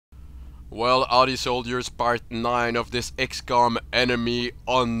Well, Audi Soldiers Part 9 of this XCOM Enemy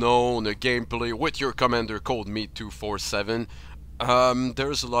Unknown gameplay with your commander ColdMeat 247.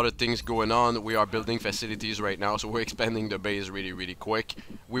 There's a lot of things going on. We are building facilities right now, so we're expanding the base really quick.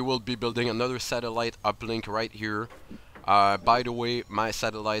 We will be building another satellite uplink right here. By the way, my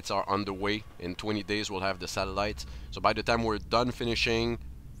satellites are on the way. In 20 days we'll have the satellites. So by the time we're done finishing,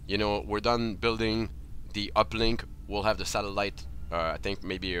 you know, we're done building the uplink, we'll have the satellite. I think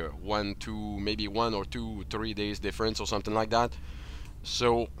maybe maybe 1 or 2, 3 days difference or something like that.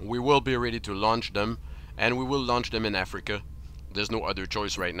 So we will be ready to launch them, and we will launch them in Africa. There's no other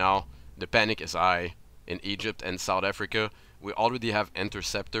choice right now. The panic is high in Egypt and South Africa. We already have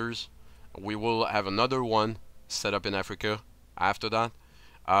interceptors. We will have another one set up in Africa after that.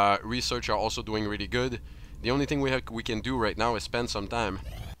 Research are also doing really good. The only thing we can do right now is spend some time,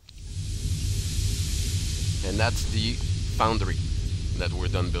 and that's the foundry that we're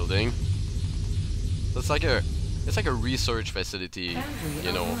done building. It's like a research facility,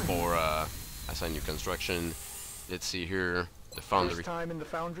 you know, for assign new construction. Let's see here, the foundry. First time in the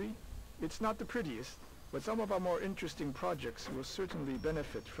foundry? It's not the prettiest, but some of our more interesting projects will certainly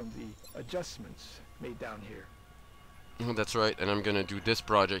benefit from the adjustments made down here. That's right, and I'm gonna do this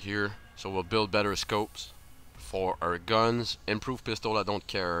project here. So we'll build better scopes for our guns, improve pistol, I don't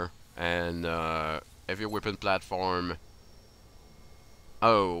care, and heavy weapon platform.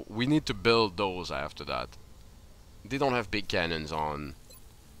 Oh, we need to build those after that. They don't have big cannons on.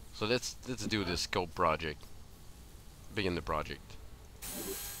 So let's do this scope project. Begin the project.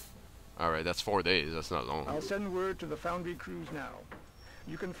 Alright, that's 4 days, that's not long. I'll send word to the foundry crews now.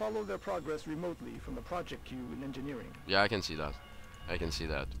 You can follow their progress remotely from the project queue in engineering. Yeah, I can see that. I can see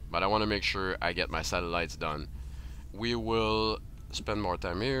that. But I want to make sure I get my satellites done. We will spend more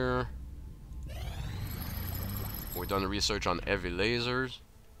time here. We've done research on heavy lasers.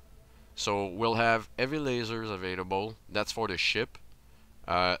 So we'll have heavy lasers available. That's for the ship.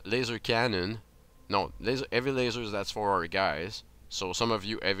 Laser cannon. No, heavy lasers, that's for our guys. So some of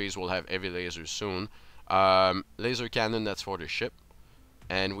you heavies will have heavy lasers soon. Laser cannon, that's for the ship.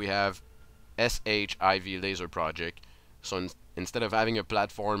 And we have SHIV laser project. So instead of having a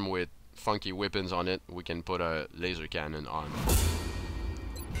platform with funky weapons on it, we can put a laser cannon on.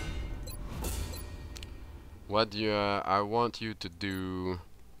 What do you, I want you to do?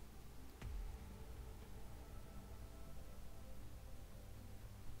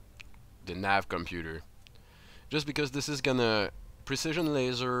 The nav computer. Just because this is gonna precision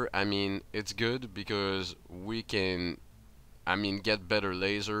laser, I mean, it's good because we can, I mean, get better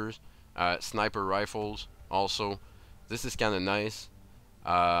lasers. Sniper rifles also. This is kinda nice.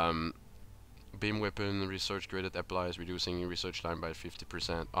 Beam weapon research credit applies, reducing research time by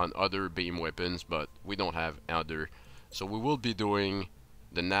 50% on other beam weapons, but we don't have other. So we will be doing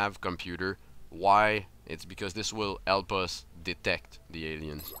the nav computer. Why? It's because this will help us detect the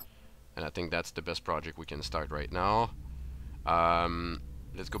aliens. And I think that's the best project we can start right now.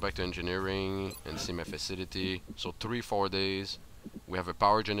 Let's go back to engineering and see my facility. So 3-4 days. We have a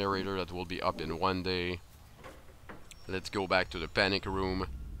power generator that will be up in 1 day. Let's go back to the panic room,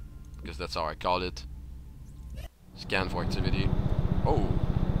 because that's how I call it. Scan for activity. Oh,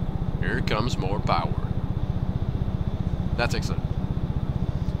 here comes more power. That's excellent.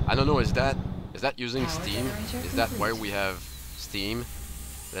 I don't know, is that using Steam? Is that why we have Steam?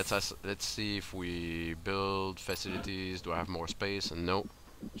 Let's see if we build facilities. Do I have more space? And no.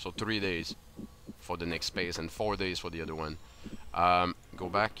 So 3 days for the next space and 4 days for the other one. Go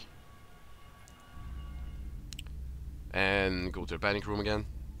back and go to the panic room again.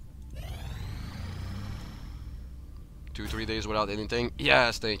 2-3 days without anything.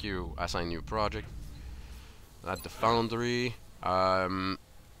 Yes, thank you. Assign new project. At the foundry.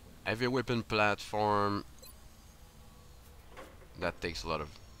 Heavy weapon platform. That takes a lot of,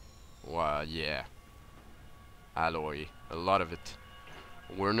 yeah, alloy, a lot of it.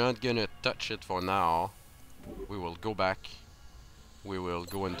 We're not gonna touch it for now. We will go back. We will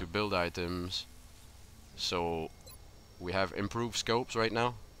go into build items. So we have improved scopes right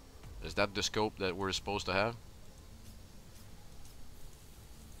now. Is that the scope that we're supposed to have?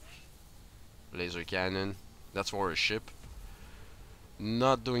 Laser cannon. That's for a ship.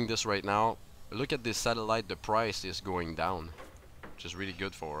 Not doing this right now. Look at this satellite. The price is going down, which is really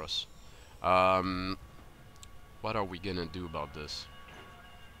good for us. What are we gonna do about this?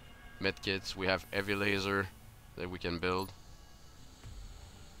 Medkits. We have heavy laser that we can build.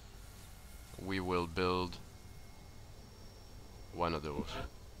 We will build one of those.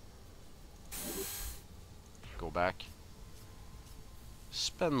 Go back.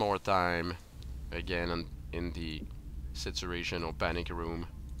 Spend more time again in the situation or panic room.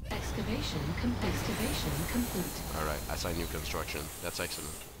 Excavation complete. Alright, assign new construction. That's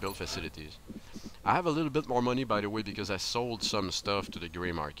excellent. Build facilities. I have a little bit more money, by the way, because I sold some stuff to the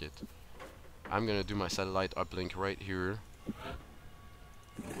gray market. I'm gonna do my satellite uplink right here.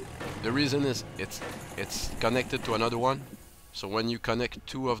 The reason is it's connected to another one, so when you connect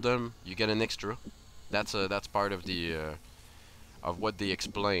two of them, you get an extra. That's part of the of what they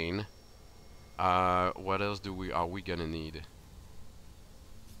explain. What else are we gonna need?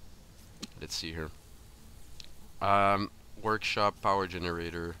 Let's see here. Workshop power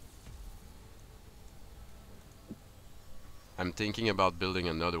generator. I'm thinking about building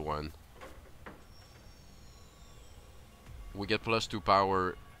another one. We get +2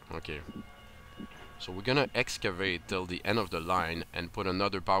 power. Okay. So we're gonna excavate till the end of the line and put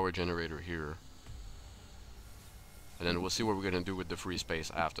another power generator here. And then we'll see what we're gonna do with the free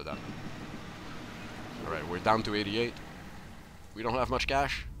space after that. Alright, we're down to 88. We don't have much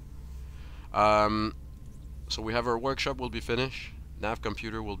cash. So we have our workshop will be finished. Nav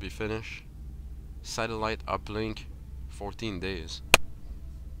computer will be finished. Satellite uplink, 14 days.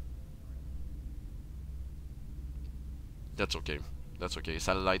 That's okay. That's okay.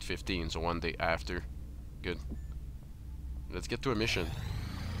 Satellite 15, so 1 day after. Good. Let's get to a mission.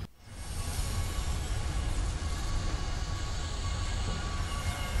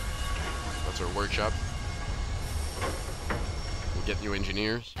 That's our workshop. We'll get new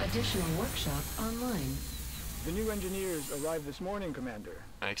engineers. Additional workshop online. The new engineers arrived this morning, Commander.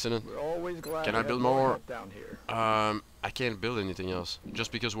 Excellent. We're always glad Can to I have build more more? help down here. I can't build anything else.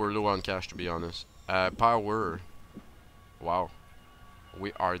 Just because we're low on cash, to be honest. Power. Wow.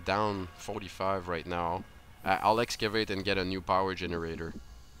 We are down 45 right now. I'll excavate and get a new power generator.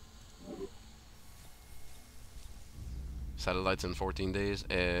 Satellites in 14 days.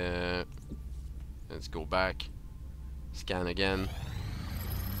 Let's go back. Scan again.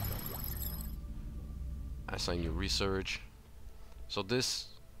 Assign new research. So this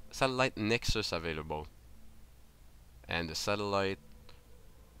satellite Nexus available. And the satellite.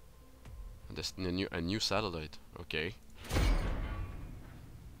 A new satellite. Okay.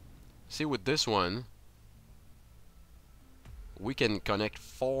 See, with this one, we can connect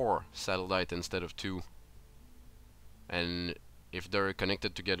 4 satellites instead of 2. And if they're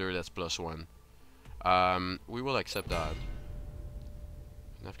connected together, that's +1. We will accept that.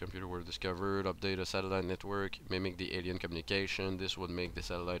 Nav computer were discovered. Update a satellite network. Mimic the alien communication. This would make the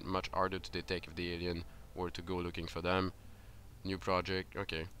satellite much harder to detect if the alien were to go looking for them. New project.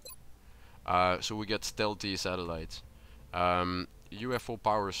 Okay. So we get stealthy satellites. UFO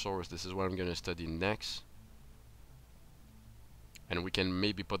power source. This is what I'm gonna study next. And we can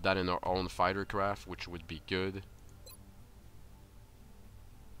maybe put that in our own fighter craft, which would be good.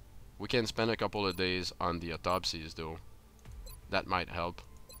 We can spend a couple of days on the autopsies though. That might help.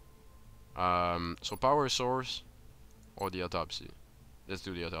 So power source or the autopsy. Let's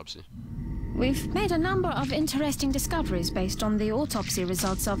do the autopsy. We've made a number of interesting discoveries based on the autopsy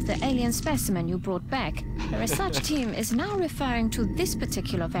results of the alien specimen you brought back. The research team is now referring to this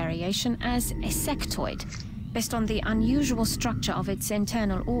particular variation as a sectoid, based on the unusual structure of its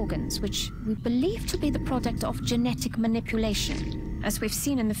internal organs, which we believe to be the product of genetic manipulation. As we've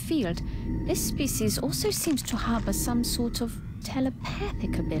seen in the field, this species also seems to harbor some sort of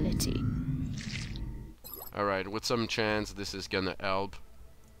telepathic ability. Alright, with some chance this is gonna help.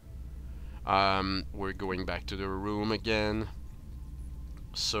 We're going back to the room again.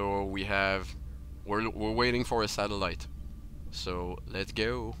 So we have... We're waiting for a satellite. So let's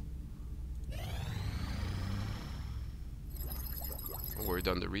go. We're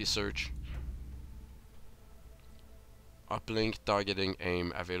done the research. Uplink targeting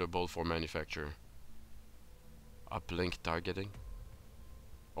aim available for manufacture. Uplink targeting.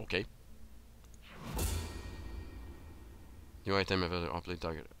 Okay. New item available. Uplink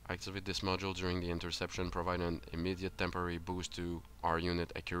target. Activate this module during the interception. Provide an immediate temporary boost to our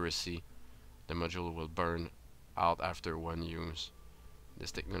unit accuracy. The module will burn out after one use.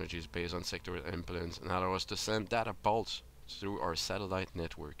 This technology is based on sectoral implants and allows us to send data pulse through our satellite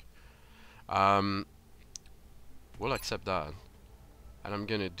network. We'll accept that. And I'm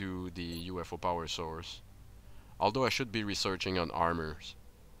gonna do the UFO power source. Although I should be researching on armors.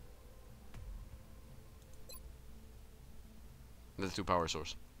 Let's do power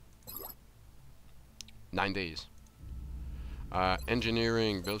source. 9 days.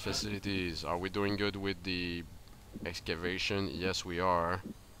 Engineering, build facilities. Are we doing good with the excavation? Yes, we are.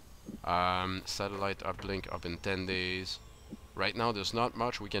 Satellite uplink up in 10 days. Right now, there's not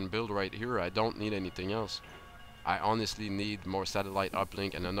much we can build right here. I don't need anything else. I honestly need more satellite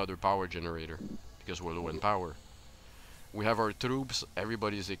uplink and another power generator because we're low in power. We have our troops.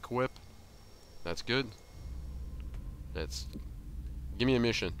 Everybody's equipped. That's good. Let's... Give me a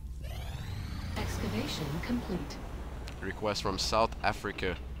mission. Excavation complete. Request from South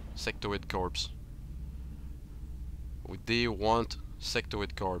Africa. Sectoid Corps. They want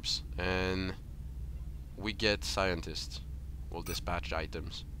Sectoid Corps. And we get scientists. We'll dispatch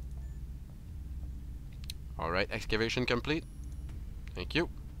items. Alright, excavation complete. Thank you.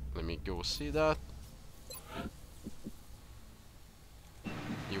 Let me go see that.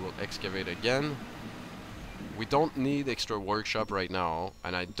 You will excavate again. We don't need extra workshop right now,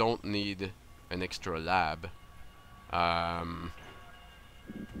 and I don't need an extra lab.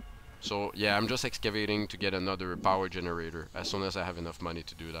 So yeah, I'm just excavating to get another power generator as soon as I have enough money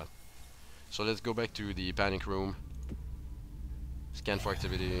to do that. So let's go back to the panic room. Scan for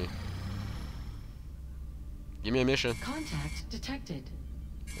activity. Give me a mission. Contact detected.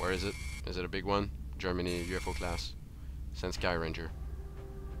 Where is it? Is it a big one? Germany, UFO class. Send Sky Ranger.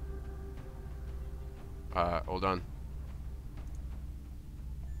 Hold on.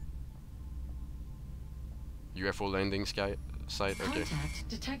 UFO landing site. Okay. Contact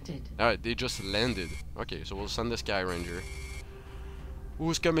detected. Alright, they just landed. Okay, so we'll send the Sky Ranger.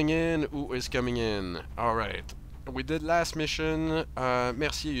 Who's coming in? Who is coming in? Alright. We did last mission.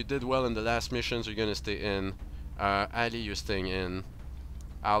 Mercier, you did well in the last mission, so you're gonna stay in. Ali, you're staying in.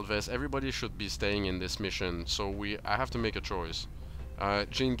 Alves, everybody should be staying in this mission, so I have to make a choice.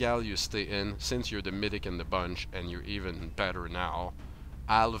 Jean Gal, you stay in, since you're the medic in the bunch, and you're even better now.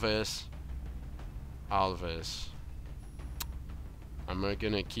 Alves, I'm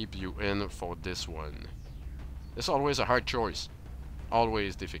gonna keep you in for this one. It's always a hard choice.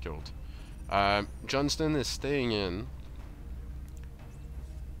 Always difficult. Johnston is staying in.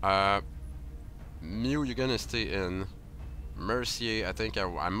 Mew, you're gonna stay in. Mercier, I think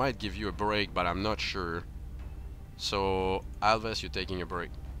I might give you a break, but I'm not sure. So, Alves, you're taking a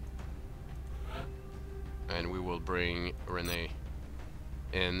break. And we will bring Renee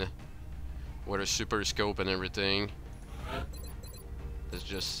in with a super scope and everything. Let's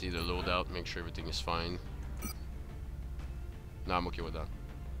just see the loadout, make sure everything is fine. No, I'm okay with that.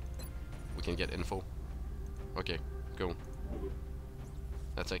 We can get info. Okay, go.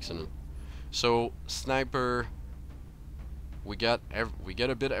 That's excellent. So, sniper, we got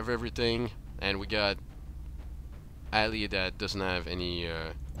a bit of everything, and we got Ali that doesn't have any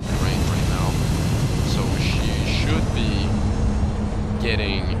rank right now, so she should be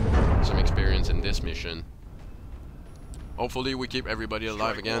getting some experience in this mission. Hopefully we keep everybody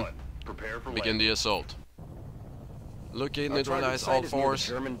alive again. Begin the assault. Locate, neutralize all force.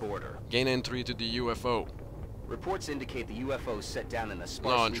 German border. Gain entry to the UFO. Reports indicate the UFO is set down in a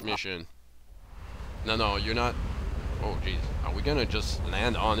sparsely Launch mission. No, you're not. Oh jeez, are we gonna just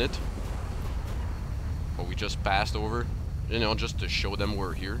land on it? Or we just passed over? You know, just to show them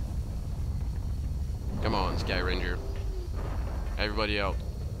we're here. Come on, Sky Ranger. Everybody out.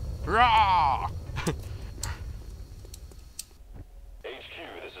 Hurrah! HQ,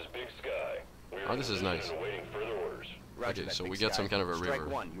 this is Big Sky. Oh, this is nice. Awaiting further orders. Roger Okay, that, so Big we get Sky. some kind of a Strike river.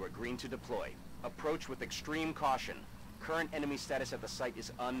 one, you are green to deploy. Approach with extreme caution. Current enemy status at the site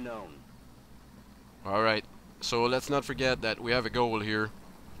is unknown. Alright, so let's not forget that we have a goal here,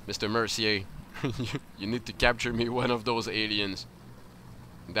 Mr. Mercier. You need to capture me one of those aliens.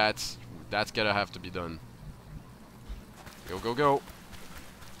 That's gonna have to be done. Go, go, go.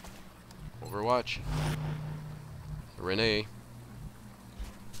 Overwatch. Renee.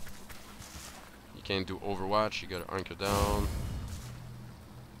 You can't do Overwatch, you gotta anchor down.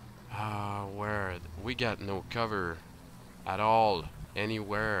 Where? We got no cover at all,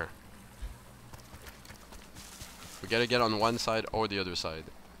 anywhere. We gotta get on one side or the other side.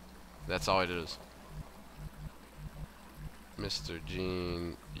 That's how it is. Mr.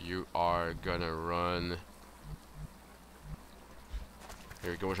 Jean, you are gonna run.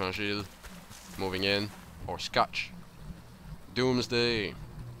 Here we go, Jean-Gilles. Moving in. Or Scotch. Doomsday.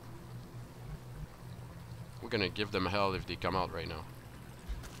 We're gonna give them hell if they come out right now.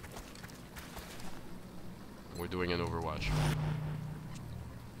 We're doing an Overwatch.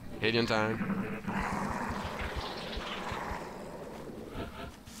 Alien time.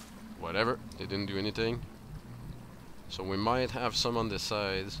 Whatever, they didn't do anything. So we might have some on the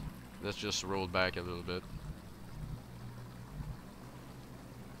sides. Let's just roll back a little bit.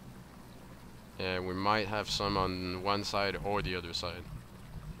 Yeah, we might have some on one side or the other side.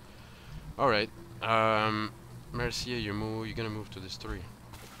 Alright. Mercier, you're gonna move to this 3.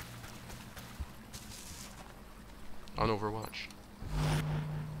 On Overwatch.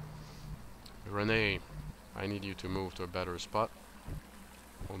 Renee, I need you to move to a better spot.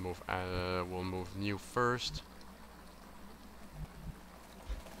 We'll move new first.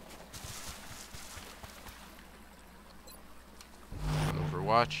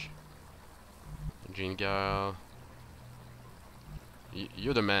 Overwatch. Gene Gal.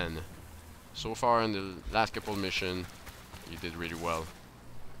 You're the man. So far in the last couple missions, you did really well.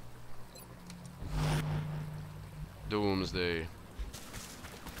 Doomsday.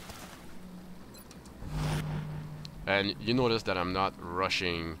 And you notice that I'm not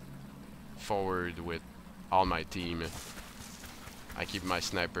rushing forward with all my team. I keep my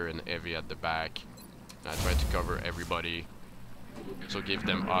sniper and heavy at the back. I try to cover everybody. So give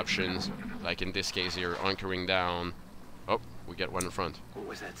them options. Like in this case here, anchoring down. Oh, we get one in front. What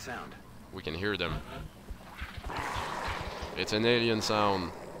was that sound? We can hear them. It's an alien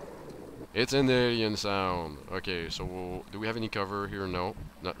sound. It's an alien sound. Okay, so do we have any cover here? No,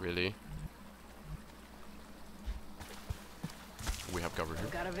 not really. We have cover here.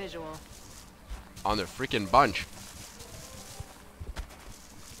 Got a visual. On a freaking bunch.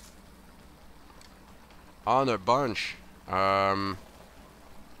 On a bunch. I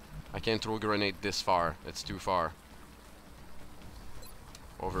can't throw a grenade this far. It's too far.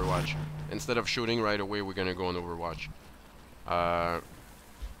 Overwatch. Instead of shooting right away, we're gonna go on Overwatch.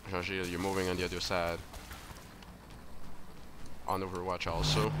 Jean-Gilles, you're moving on the other side. On Overwatch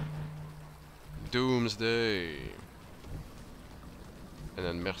also. Doomsday. And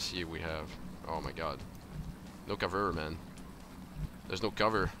then Mercier we have. Oh my god. No cover, man. There's no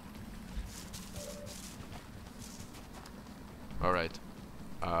cover. Alright.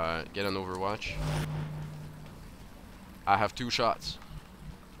 Get on Overwatch. I have 2 shots.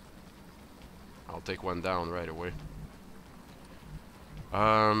 I'll take one down right away.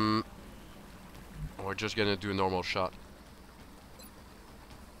 We're just gonna do a normal shot.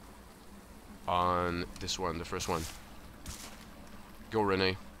 On this one, the first one. Go,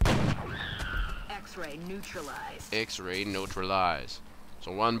 Renee. X-ray neutralized. X-ray neutralize.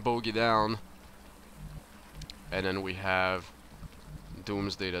 So one bogey down. And then we have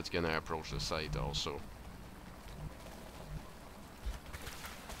Doomsday that's gonna approach the site also.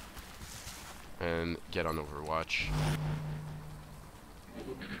 And get on Overwatch.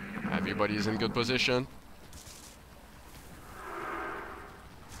 Everybody's in good position.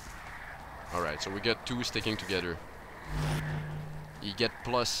 Alright, so we get 2 sticking together. You get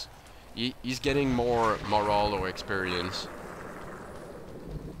plus... He's getting more morale or experience.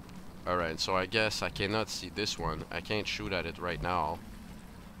 Alright, so I guess I cannot see this one. I can't shoot at it right now.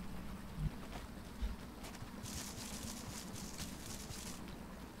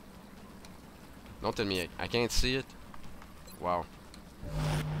 Don't tell me I can't see it. Wow.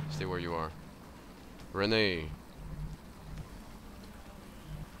 Stay where you are. Renee.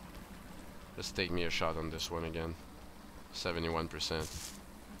 Just take me a shot on this one again. 71%.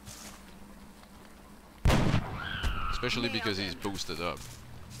 Especially because he's boosted up.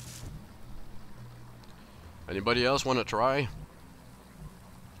 Anybody else want to try?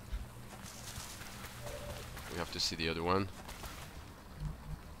 We have to see the other one.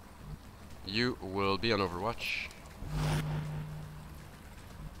 You will be on Overwatch.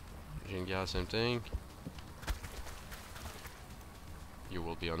 Jinga, same thing. You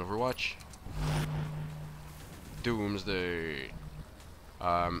will be on Overwatch. Doomsday.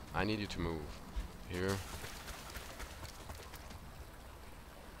 I need you to move here.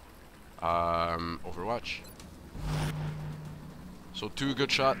 Overwatch. So 2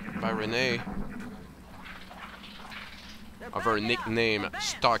 good shot by Renee. Of her nickname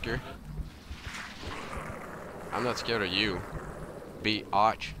Stalker. I'm not scared of you.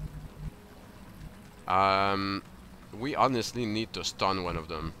 Biatch. We honestly need to stun one of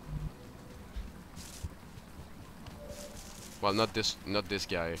them. Well, not this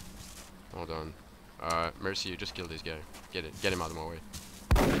guy. Hold on. Mercy, you just kill this guy. Get him out of my way.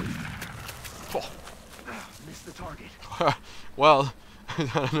 Oh. Missed the target. Well,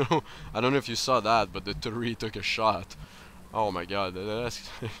 I don't know if you saw that, but the Turi took a shot. Oh my god,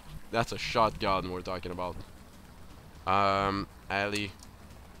 that's a shotgun we're talking about. Ali,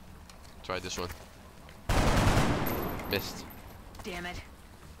 try this one. Missed. Damn it.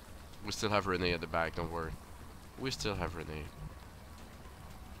 We still have Renee at the back, don't worry. We still have Renee.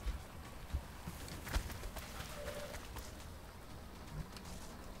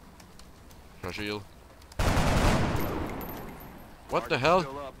 Shield. What the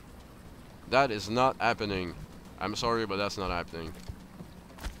hell? That is not happening. I'm sorry, but that's not happening.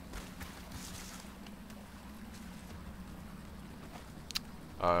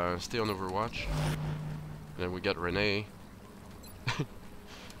 Stay on Overwatch. Then we got Renee.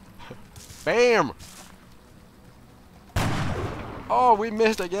 Bam! Oh, we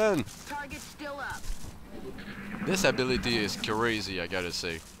missed again! Target still up. This ability is crazy, I gotta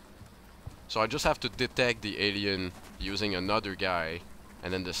say. So I just have to detect the alien using another guy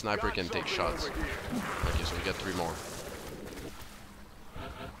And then the sniper can take shots. Okay, so we get 3 more.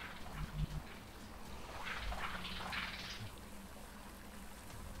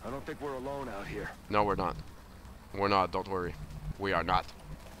 I don't think we're alone out here. No, we're not. We're not, don't worry. We are not.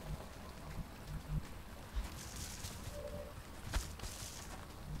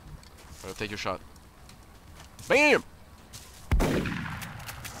 Take your shot. BAM!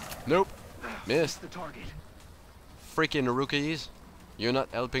 Nope. Missed. The target. Freaking rookies. You're not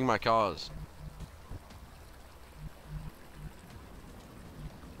helping my cause.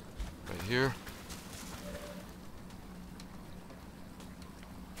 Right here.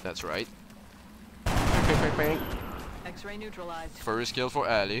 That's right. Bang, bang, bang. X-ray neutralized. First kill for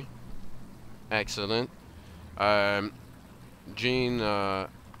Ali. Excellent. Gene,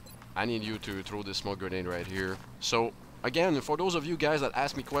 I need you to throw this smoke grenade right here. So, again, for those of you guys that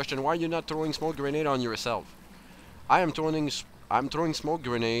ask me question, why are you not throwing smoke grenade on yourself? I'm throwing smoke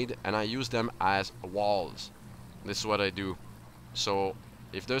grenade and I use them as walls. This is what I do. So,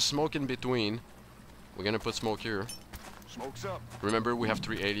 if there's smoke in between, we're gonna put smoke here. Smoke's up. Remember, we have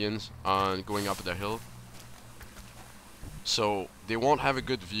 3 aliens on going up the hill. So, they won't have a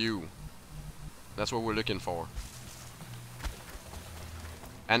good view. That's what we're looking for.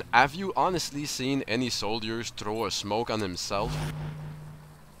 And have you honestly seen any soldiers throw a smoke on themselves?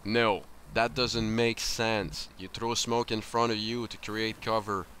 No, that doesn't make sense. You throw smoke in front of you to create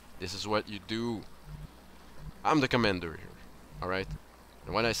cover. This is what you do. I'm the commander here, alright?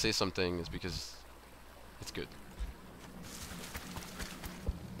 And when I say something, it's because it's good.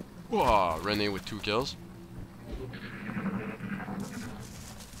 Whoa, Rene with 2 kills.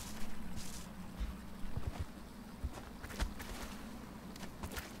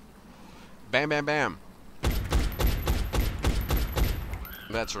 Bam, bam, bam.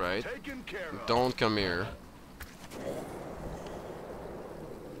 That's right. Taken care of. Don't come here.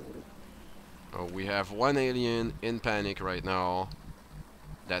 Oh, we have 1 alien in panic right now.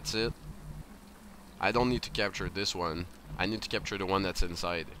 That's it. I don't need to capture this one. I need to capture the one that's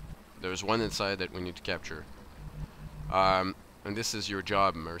inside. There's one inside that we need to capture. And this is your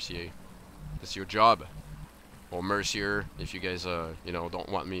job, Mercier. This is your job. Or Mercier, if you guys, you know, don't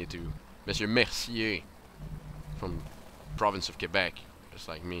want me to. Monsieur Mercier. From province of Quebec. Just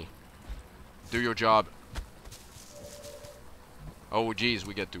like me. Do your job. Oh, geez,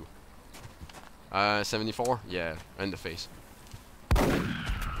 we get 2. 74? Yeah, in the face.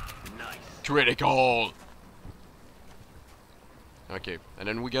 Nice. Critical! Okay, and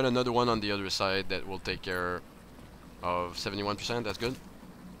then we got another one on the other side that will take care of 71%, that's good.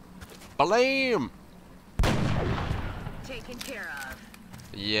 Blam! Taken care of.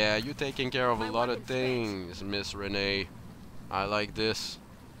 Yeah, you're taking care of My a lot of weapon's things, Miss Renee. I like this.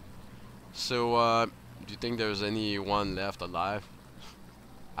 So, do you think there's anyone left alive?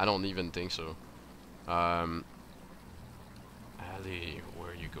 I don't even think so. Ali,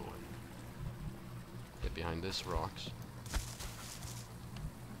 where are you going? Get behind this rocks.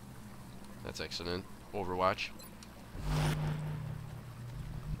 That's excellent. Overwatch.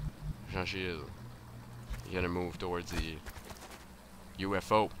 Jean-Gilles, you gotta move towards the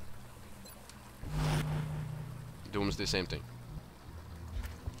UFO. Doomsday, same thing.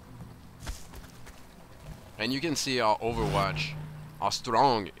 And you can see how Overwatch, how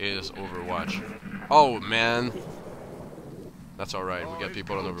strong is Overwatch. Oh man, that's alright, we got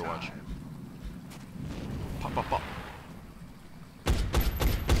people on Overwatch. Pop, pop, pop.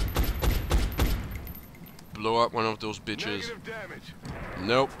 Blow up one of those bitches. Negative damage.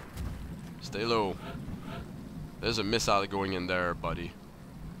 Nope. Stay low. There's a missile going in there, buddy.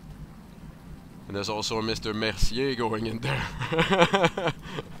 And there's also a Mr. Mercier going in there.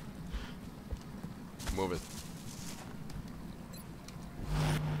 Move it.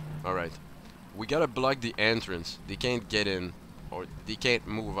 Alright. We gotta block the entrance. They can't get in. Or they can't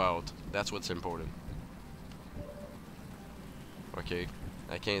move out. That's what's important. Okay.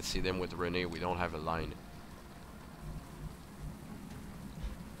 I can't see them with Renee. We don't have a line.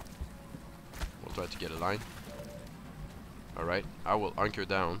 We'll try to get a line. Alright. I will anchor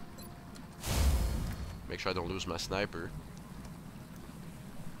down. Make sure I don't lose my sniper.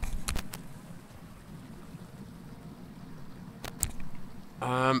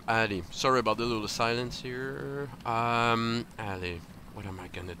 Ali. Sorry about the little silence here. Ali. What am I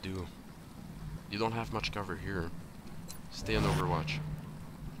gonna do? You don't have much cover here. Stay on Overwatch.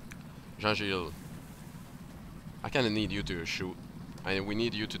 Jean-Gilles. I kinda need you to shoot. And we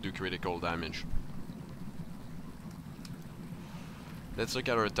need you to do critical damage. Let's look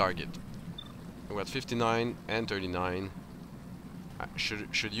at our target. We got 59 and 39.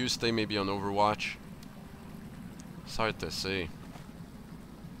 Should you stay maybe on Overwatch? It's hard to say.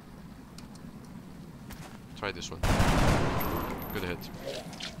 Try this one. Good hit.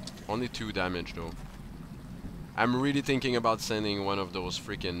 Only 2 damage though. I'm really thinking about sending one of those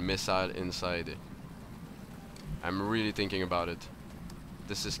freaking missiles inside. I'm really thinking about it.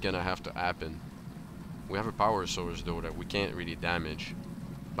 This is gonna have to happen. We have a power source though that we can't really damage.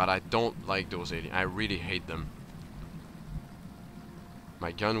 But I don't like those aliens. I really hate them.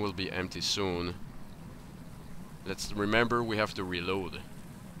 My gun will be empty soon. Let's remember we have to reload.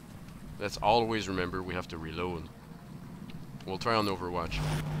 Let's always remember we have to reload. We'll try on Overwatch.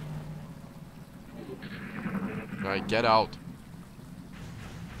 Alright, get out.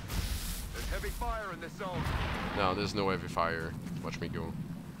 There's heavy fire in this zone. No, there's no heavy fire. Watch me go.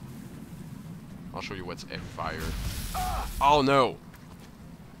 I'll show you what's heavy fire. Oh no!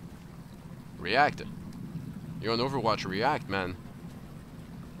 React. You're on Overwatch, react, man.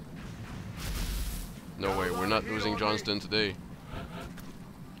 No way, we're not losing Johnston today.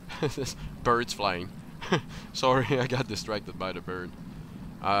 This bird's flying. Sorry, I got distracted by the bird.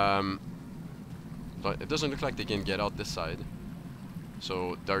 But it doesn't look like they can get out this side.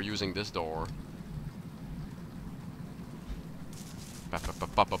 So they're using this door.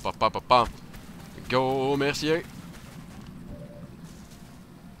 Go, Mercier!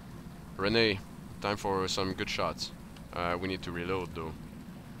 Rene, time for some good shots. We need to reload though.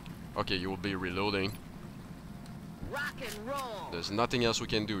 Okay, you will be reloading. Rock and roll. There's nothing else we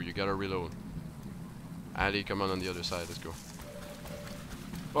can do. You gotta reload. Ali, come on the other side. Let's go.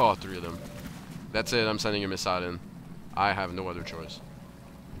 Oh, 3 of them. That's it. I'm sending a missile in. I have no other choice.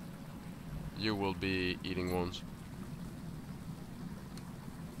 You will be eating wounds.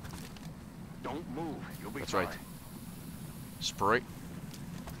 Don't move. You'll be That's fine. right. Spray.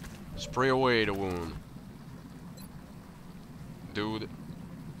 Spray away the wound. Dude.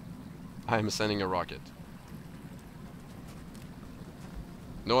 I am sending a rocket.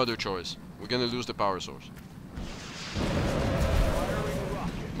 No other choice. We're gonna lose the power source.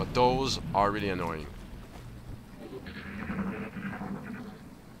 But those are really annoying.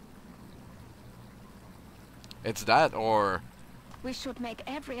 It's that or... We should make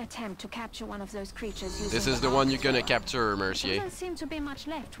every attempt to capture one of those creatures using This is the one you're gonna capture, There Mercier. doesn't seem to be much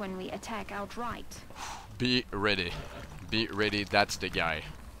left when we attack outright. Be ready. Be ready, that's the guy.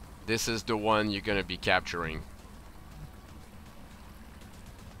 This is the one you're gonna be capturing.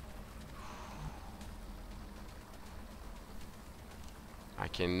 I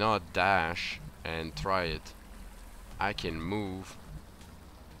cannot dash and try it. I can move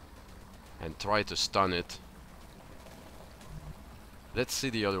and try to stun it. Let's see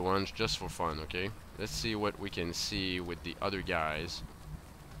the other ones just for fun, okay? Let's see what we can see with the other guys.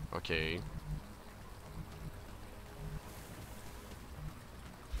 Okay.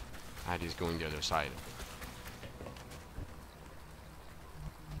 Addy's going the other side.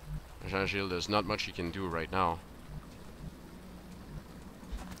 Jean-Gilles, there's not much you can do right now.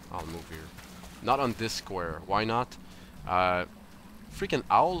 I'll move here. Not on this square. Why not? Freaking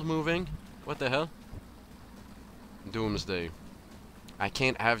owl moving? What the hell? Doomsday. I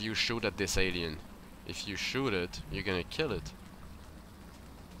can't have you shoot at this alien. If you shoot it, you're gonna kill it.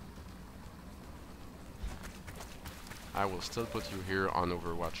 I will still put you here on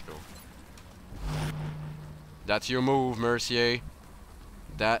Overwatch though. That's your move, Mercier.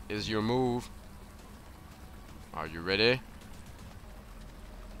 That is your move. Are you ready?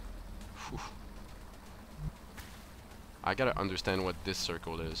 Whew. I gotta understand what this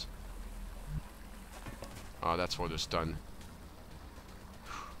circle is. Oh, that's for the stun.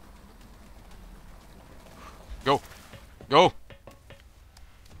 Go! Go!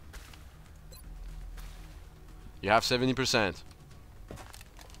 You have 70%.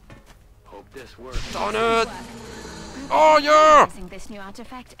 Hope this works. Darn it! Oh yeah! Using this new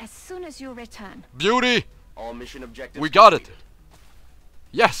artifact as soon as you return. Beauty! All mission objectives We got it! completed.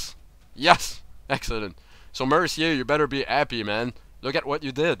 Yes! Yes! Excellent. So Mercier, you better be happy, man. Look at what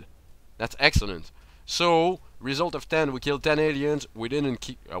you did. That's excellent. So, result of 10, we killed 10 aliens. We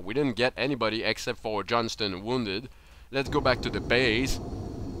didn't get anybody except for Johnston wounded. Let's go back to the base.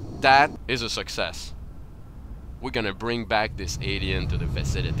 That is a success. We're gonna bring back this alien to the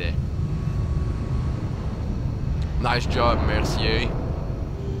facility. Nice job, Mercier.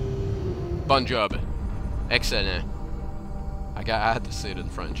 Bon job. Excellent. I had to say it in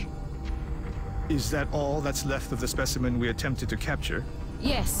French. Is that all that's left of the specimen we attempted to capture?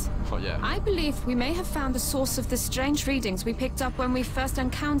 Yes. Oh yeah. I believe we may have found the source of the strange readings we picked up when we first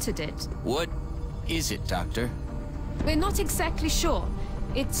encountered it. What is it, Doctor? We're not exactly sure.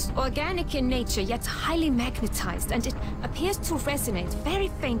 It's organic in nature, yet highly magnetized, and it appears to resonate very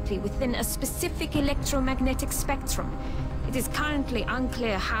faintly within a specific electromagnetic spectrum. It is currently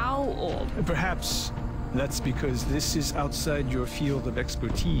unclear how or... Perhaps That's because this is outside your field of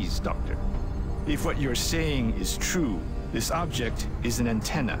expertise, Doctor. If what you're saying is true, this object is an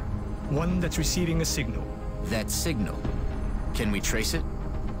antenna. One that's receiving a signal. That signal. Can we trace it?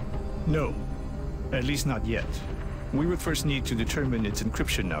 No. At least not yet. We would first need to determine its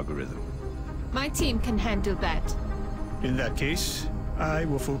encryption algorithm. My team can handle that. In that case, I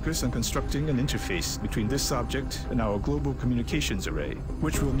will focus on constructing an interface between this object and our global communications array,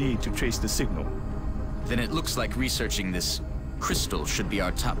 which we'll need to trace the signal. Then it looks like researching this crystal should be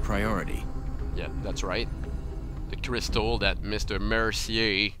our top priority. Yeah, that's right. The crystal that Mr.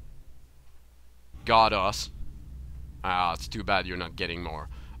 Mercier got us. Ah, it's too bad you're not getting more.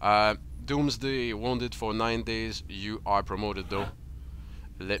 Doomsday, wounded for 9 days. You are promoted though.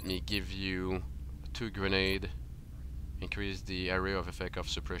 Let me give you 2 grenade. Increase the area of effect of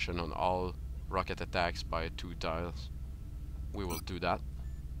suppression on all rocket attacks by 2 tiles. We will do that.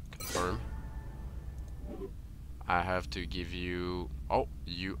 Confirm. I have to give you... Oh,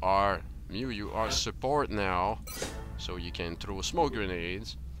 you are... you are support now. So you can throw smoke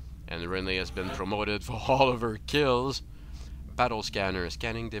grenades. And Renee has been promoted for all of her kills. Battle scanner,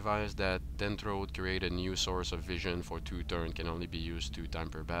 scanning device that Dentro would create a new source of vision for 2 turns, can only be used 2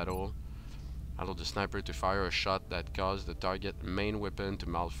 times per battle. Allow the sniper to fire a shot that causes the target main weapon to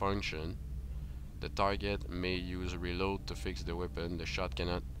malfunction. The target may use reload to fix the weapon. The shot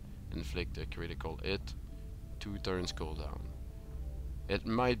cannot inflict a critical hit. 2 turns cooldown. It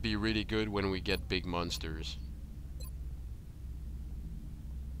might be really good when we get big monsters.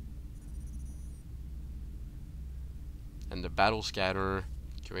 And the battle scatter,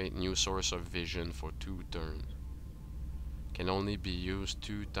 create new source of vision for 2 turns. Can only be used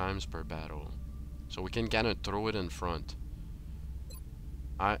 2 times per battle. So we can kind of throw it in front.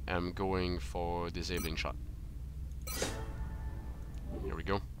 I am going for disabling shot. Here we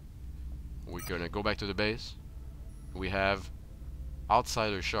go. We're gonna go back to the base. We have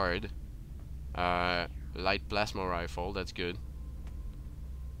outsider shard, light plasma rifle. That's good,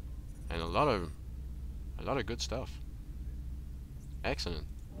 and a lot of good stuff. Excellent.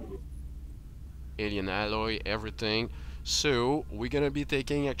 Alien alloy, everything. So we're gonna be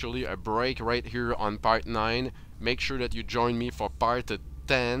taking actually a break right here on part 9. Make sure that you join me for part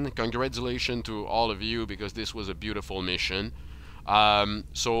 10. Congratulations to all of you because this was a beautiful mission.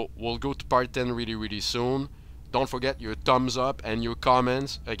 So we'll go to part 10 really soon. Don't forget your thumbs up and your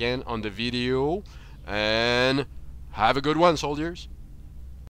comments again on the video, and have a good one, soldiers.